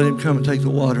will, let him come and take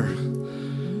the water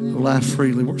of life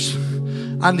freely.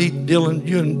 I need Dylan,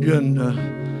 you and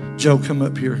Joe, come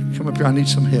up here. Come up here. I need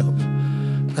some help.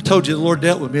 I told you the Lord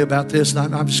dealt with me about this,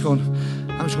 and I'm just going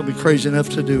to be crazy enough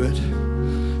to do it.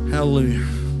 Hallelujah.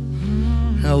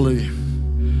 Hallelujah.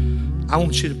 I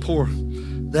want you to pour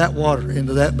that water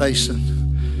into that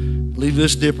basin. Leave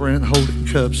this dipper in it and hold it in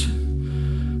cups.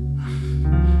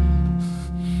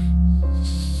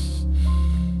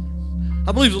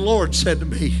 I believe the Lord said to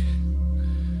me,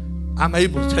 I'm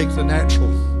able to take the natural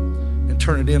and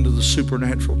turn it into the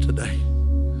supernatural today.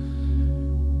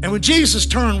 And when Jesus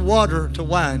turned water to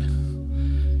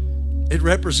wine, it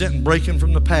represented breaking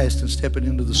from the past and stepping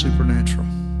into the supernatural.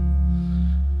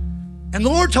 And the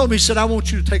Lord told me, He said, I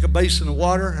want you to take a basin of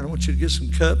water, and I want you to get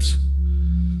some cups.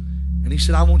 And He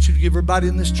said, I want you to give everybody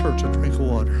in this church a drink of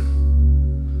water.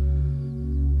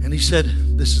 And He said,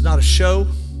 this is not a show.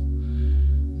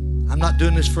 I'm not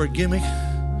doing this for a gimmick.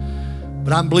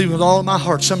 But I'm believing with all of my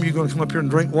heart, some of you are going to come up here and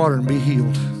drink water and be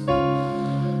healed.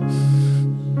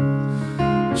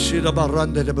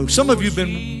 Some of you have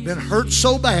been hurt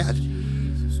so bad.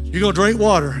 You're going to drink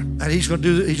water, and He's going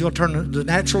to turn the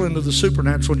natural into the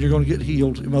supernatural, and you're going to get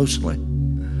healed emotionally.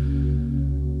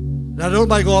 Now,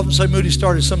 nobody go off and say, Moody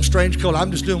started some strange cult.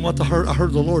 I'm just doing what I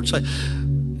heard the Lord say.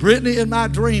 Brittany, in my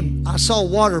dream, I saw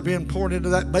water being poured into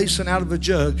that basin out of a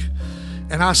jug.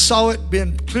 And I saw it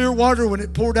being clear water when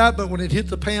it poured out, but when it hit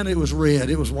the pan, it was red.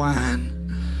 It was wine.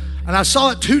 And I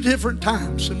saw it 2 different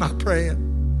times in my praying.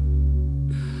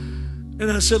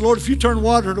 And I said, Lord, if you turn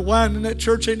water to wine in that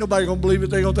church, ain't nobody going to believe it.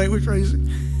 They're going to think we're crazy.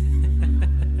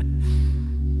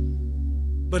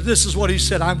 But this is what He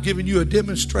said. I'm giving you a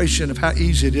demonstration of how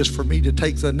easy it is for me to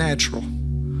take the natural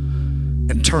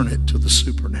and turn it to the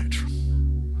supernatural.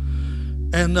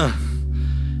 And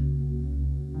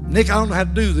Nick, I don't know how to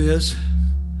do this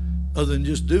other than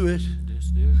just do it.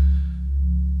 Just do it.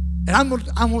 And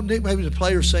I want Nick maybe to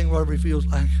play or sing whatever he feels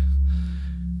like.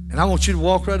 And I want you to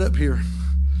walk right up here.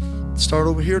 Start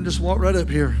over here and just walk right up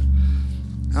here.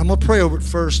 I'm going to pray over it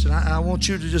first, and I want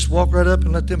you to just walk right up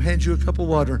and let them hand you a cup of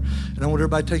water. And I want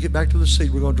everybody to take it back to the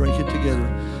seat. We're going to drink it together.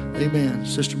 Amen.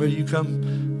 Sister Mary, you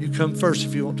come first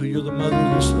if you want to. You're the mother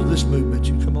of this movement.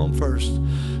 You come on first.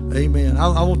 Amen.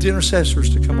 I want the intercessors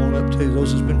to come on up too.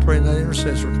 Those that's been praying, that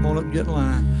intercessor, come on up and get in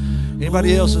line.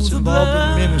 Anybody else that's involved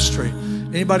in ministry?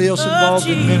 Anybody else involved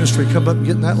in ministry, come up and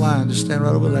get in that line. Just stand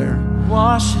right over there.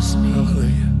 Washes me.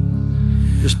 Hallelujah.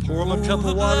 Just pour them a cup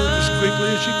of water as quickly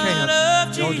as you can.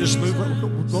 Don't just move.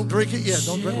 Don't drink it yet.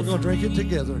 Don't drink. We're going to drink it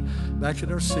together. Back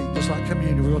in our seat, just like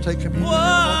communion. We're going to take communion.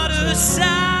 What a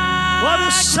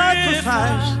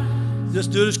sacrifice!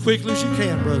 Just do it as quickly as you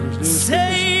can, brothers. Do it as quickly as you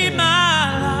Save can.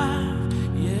 my life.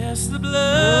 Yes, the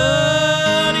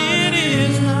blood, it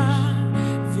is my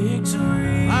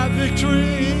victory. My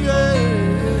victory,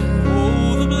 yeah.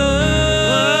 Oh, the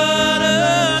blood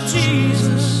of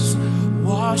Jesus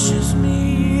washes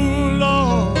me.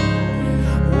 Lord.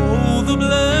 Oh, the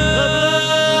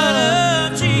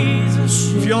blood of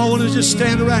Jesus. If y'all want to just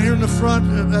stand around here in the front,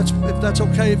 if that's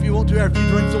okay, if you want to, after you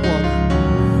drink the water.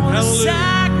 Hallelujah.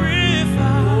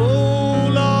 Sacrifice. Oh,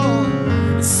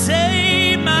 Lord.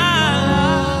 Save my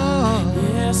life.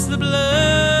 Yes, the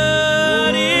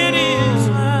blood, it is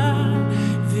my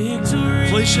victory.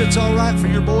 Felicia, it's all right for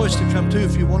your boys to come too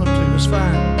if you want them to. It's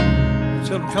fine.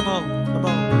 Tell them, come on.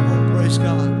 Praise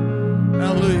God.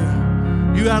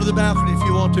 Hallelujah. You out of the balcony if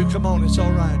you want to. Come on. It's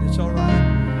all right.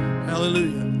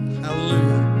 Hallelujah.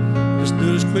 Just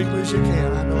do it as quickly as you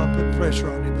can. I know I'm putting pressure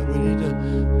on you, but we need to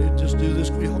just do this.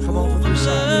 Come on from this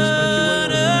side.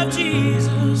 Blood of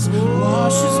Jesus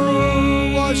washes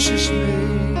me.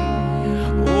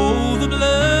 Oh, the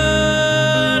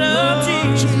blood of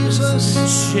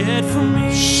Jesus shed for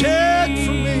me.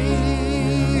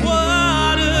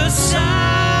 What a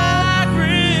sacrifice.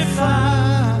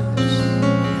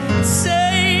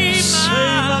 Save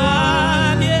my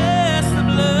life. Yes, the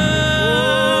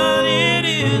blood, it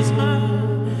is my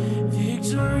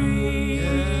victory.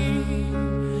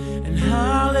 And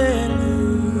hallelujah,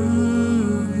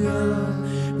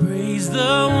 praise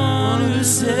the one who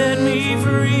set me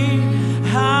free.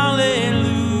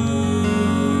 Hallelujah,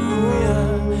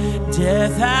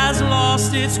 death has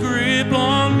lost its grip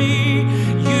on me.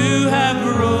 You have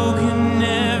broken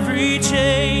every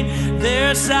chain.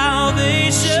 There's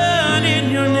salvation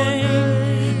in your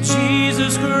name,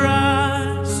 Jesus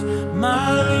Christ,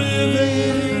 my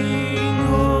living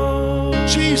hope.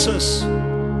 Jesus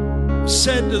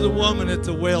said to the woman at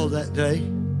the well that day,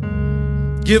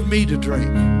 give me to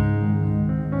drink.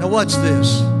 Now watch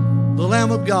this. The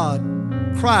Lamb of God,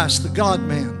 Christ, the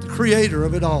God-man, the creator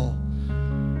of it all,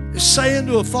 is saying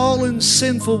to a fallen,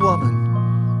 sinful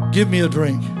woman, give me a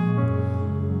drink.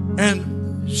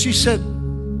 And she said,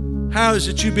 how is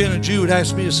it you being a Jew would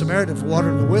ask me, a Samaritan, for water?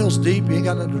 And the well's deep, you ain't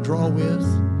got nothing to draw with.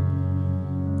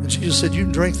 And Jesus said, you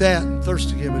can drink that and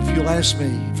thirst again, but if you'll ask me,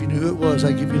 if you knew who it was,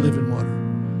 I'd give you living water.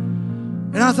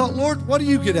 And I thought, Lord, what do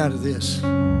you get out of this?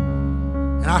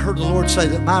 And I heard the Lord say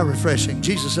that my refreshing,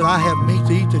 Jesus said, I have meat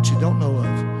to eat that you don't know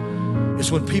of. It's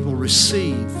when people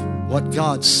receive what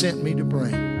God sent me to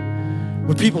bring.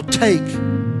 When people take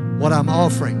what I'm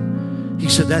offering, he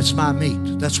said, that's my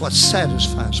meat. That's what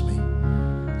satisfies me.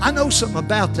 I know something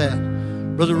about that.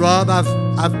 Brother Rob,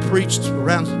 I've preached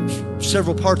around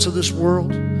several parts of this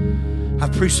world.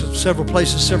 I've preached in several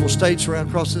places, several states around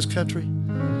across this country.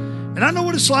 And I know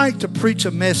what it's like to preach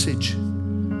a message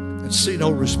and see no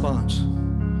response.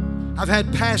 I've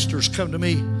had pastors come to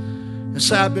me and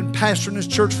say, I've been pastoring this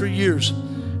church for years,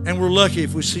 and we're lucky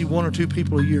if we see 1 or 2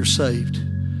 people a year saved.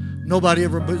 Nobody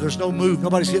ever moved. There's no move.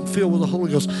 Nobody's getting filled with the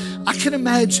Holy Ghost. I can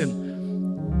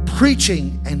imagine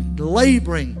preaching and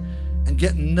laboring and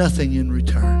getting nothing in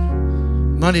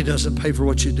return. Money doesn't pay for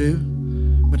what you do.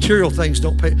 Material things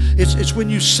don't pay. It's when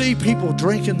you see people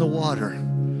drinking the water,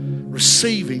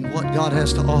 receiving what God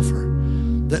has to offer,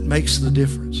 that makes the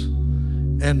difference.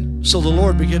 And so the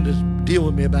Lord began to deal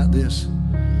with me about this.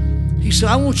 He said,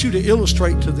 I want you to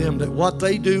illustrate to them that what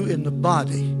they do in the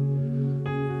body,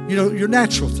 you know, your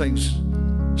natural things,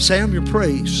 Sam, your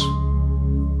praise,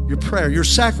 your prayer, your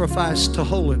sacrifice to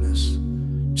holiness,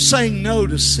 saying no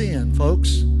to sin,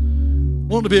 folks,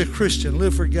 wanting to be a Christian,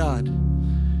 live for God.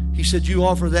 He said, you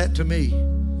offer that to me.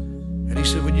 And he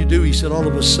said, when you do, he said, all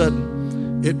of a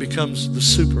sudden, it becomes the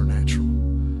supernatural.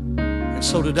 And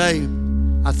so today,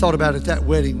 I thought about at that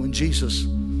wedding when Jesus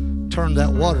turned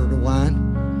that water to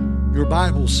wine. Your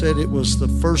Bible said it was the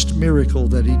first miracle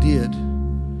that he did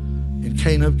in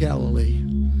Cana of Galilee.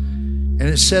 And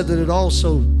it said that it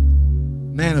also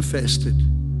manifested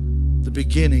the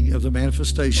beginning of the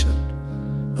manifestation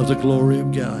of the glory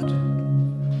of God.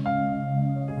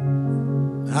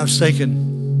 I was thinking,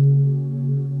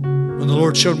 when the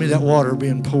Lord showed me that water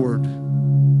being poured,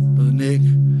 Brother Nick,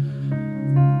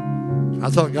 I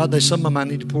thought, God, some of them might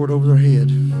need to pour it over their head.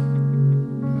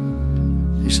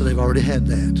 He said, they've already had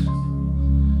that.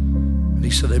 And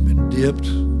he said, they've been dipped,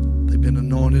 they've been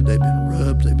anointed, they've been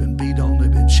rubbed, they've been beat on,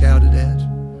 they've been shouted at,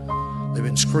 they've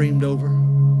been screamed over.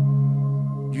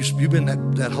 You've been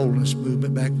that holiness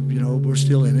movement back, we're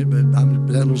still in it, but I'm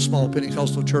that little small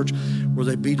Pentecostal church where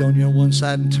they beat on you on one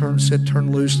side and said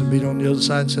turn loose, and beat on the other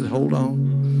side and said hold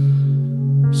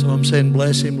on. So I'm saying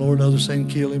bless him, Lord. Others saying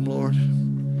kill him, Lord,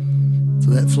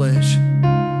 for that flesh.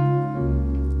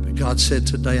 But God said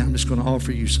today, I'm just going to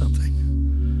offer you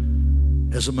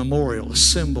something as a memorial, a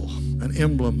symbol, an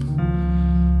emblem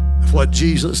of what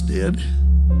Jesus did.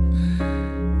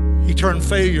 He turned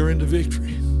failure into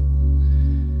victory.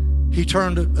 He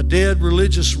turned a dead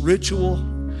religious ritual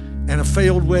and a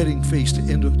failed wedding feast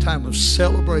into a time of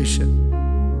celebration.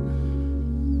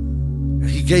 And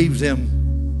he gave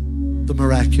them the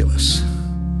miraculous.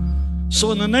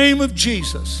 So in the name of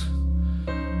Jesus,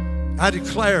 I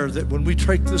declare that when we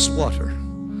take this water,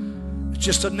 it's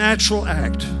just a natural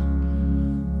act.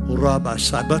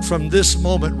 But from this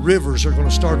moment, rivers are going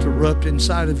to start to erupt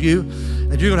inside of you,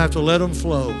 and you're going to have to let them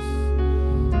flow.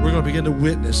 We're going to begin to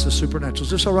witness the supernatural. Is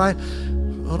this all right?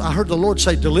 Well, I heard the Lord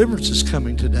say deliverance is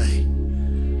coming today.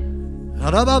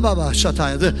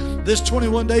 This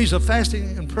 21 days of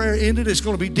fasting and prayer ended. It's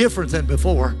going to be different than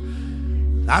before.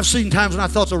 I've seen times when I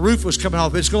thought the roof was coming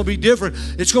off. It's going to be different.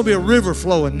 It's going to be a river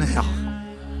flowing now.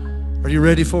 Are you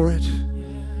ready for it?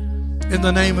 In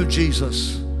the name of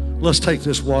Jesus, let's take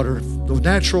this water, the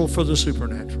natural for the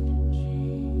supernatural.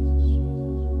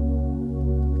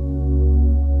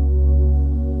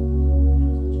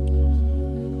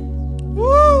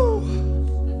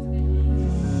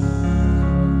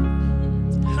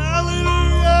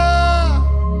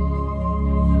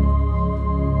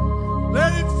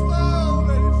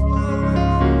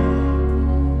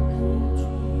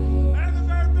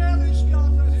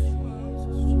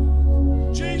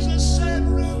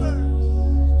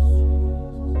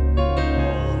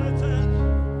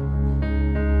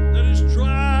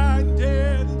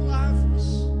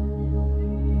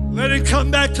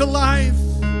 To life.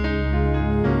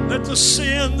 Let the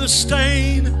sin, the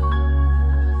stain,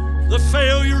 the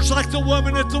failures like the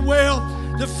woman at the well,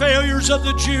 the failures of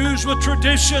the Jews with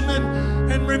tradition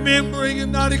and remembering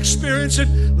and not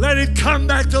experiencing, let it come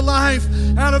back to life.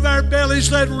 Out of our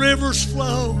bellies let rivers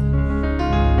flow.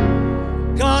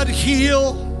 God,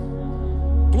 heal,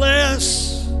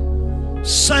 bless,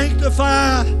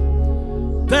 sanctify,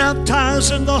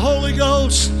 baptize in the Holy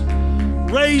Ghost,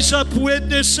 raise up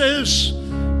witnesses,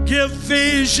 give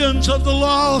visions of the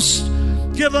lost.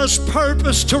 Give us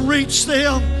purpose to reach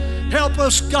them. Help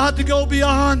us, God, to go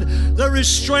beyond the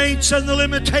restraints and the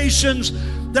limitations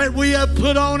that we have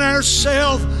put on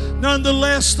ourselves.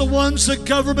 Nonetheless, the ones that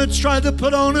governments tried to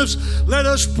put on us, let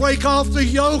us break off the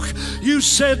yoke. You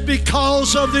said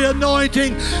because of the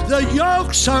anointing, the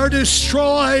yokes are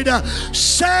destroyed.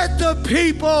 Set the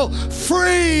people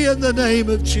free in the name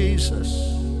of Jesus.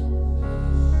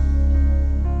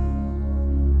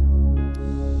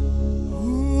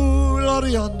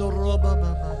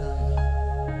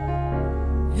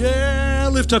 Yeah,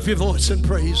 lift up your voice and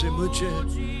praise him, would you?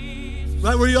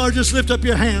 Right where you are, just lift up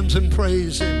your hands and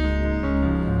praise him.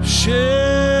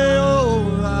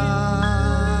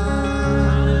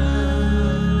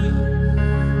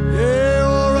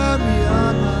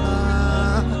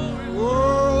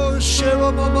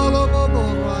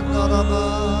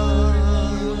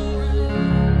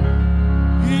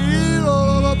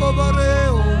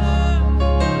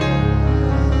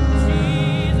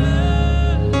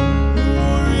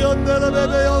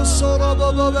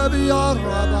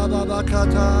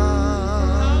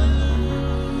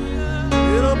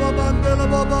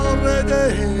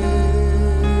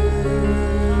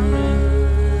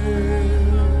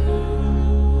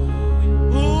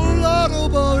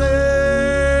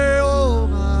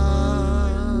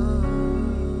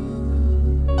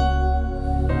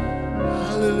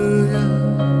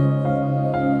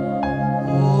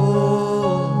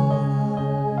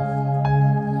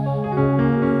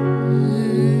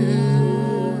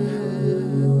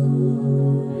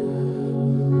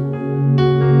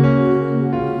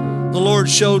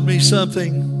 showed me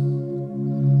something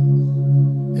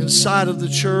in inside of the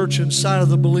church, inside of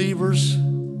the believers,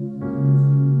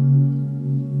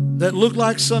 that looked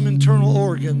like some internal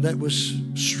organ that was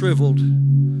shriveled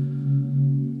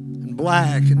and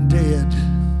black and dead.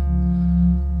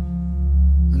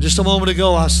 And just a moment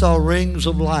ago, I saw rings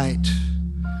of light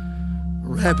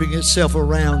wrapping itself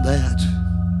around that.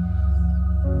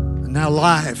 And now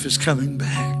life is coming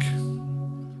back.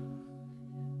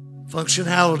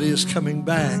 Functionality is coming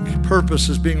back. Purpose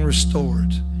is being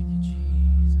restored.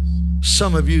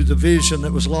 Some of you, the vision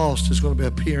that was lost is going to be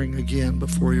appearing again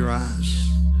before your eyes.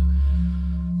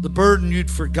 The burden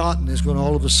you'd forgotten is going to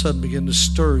all of a sudden begin to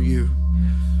stir you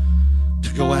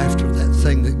to go after that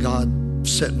thing that God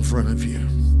set in front of you.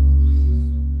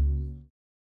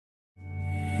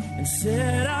 And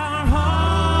set our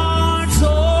hearts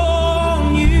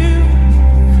on you,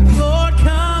 Lord,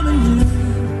 come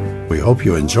and do. We hope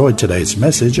you enjoyed today's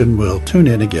message and will tune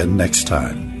in again next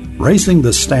time. Raising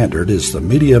the Standard is the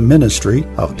media ministry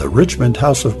of the Richmond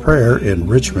House of Prayer in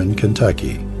Richmond,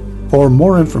 Kentucky. For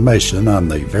more information on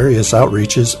the various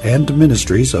outreaches and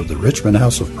ministries of the Richmond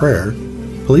House of Prayer,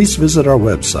 please visit our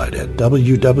website at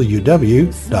www.rhop.life.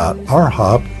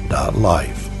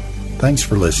 Thanks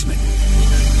for listening.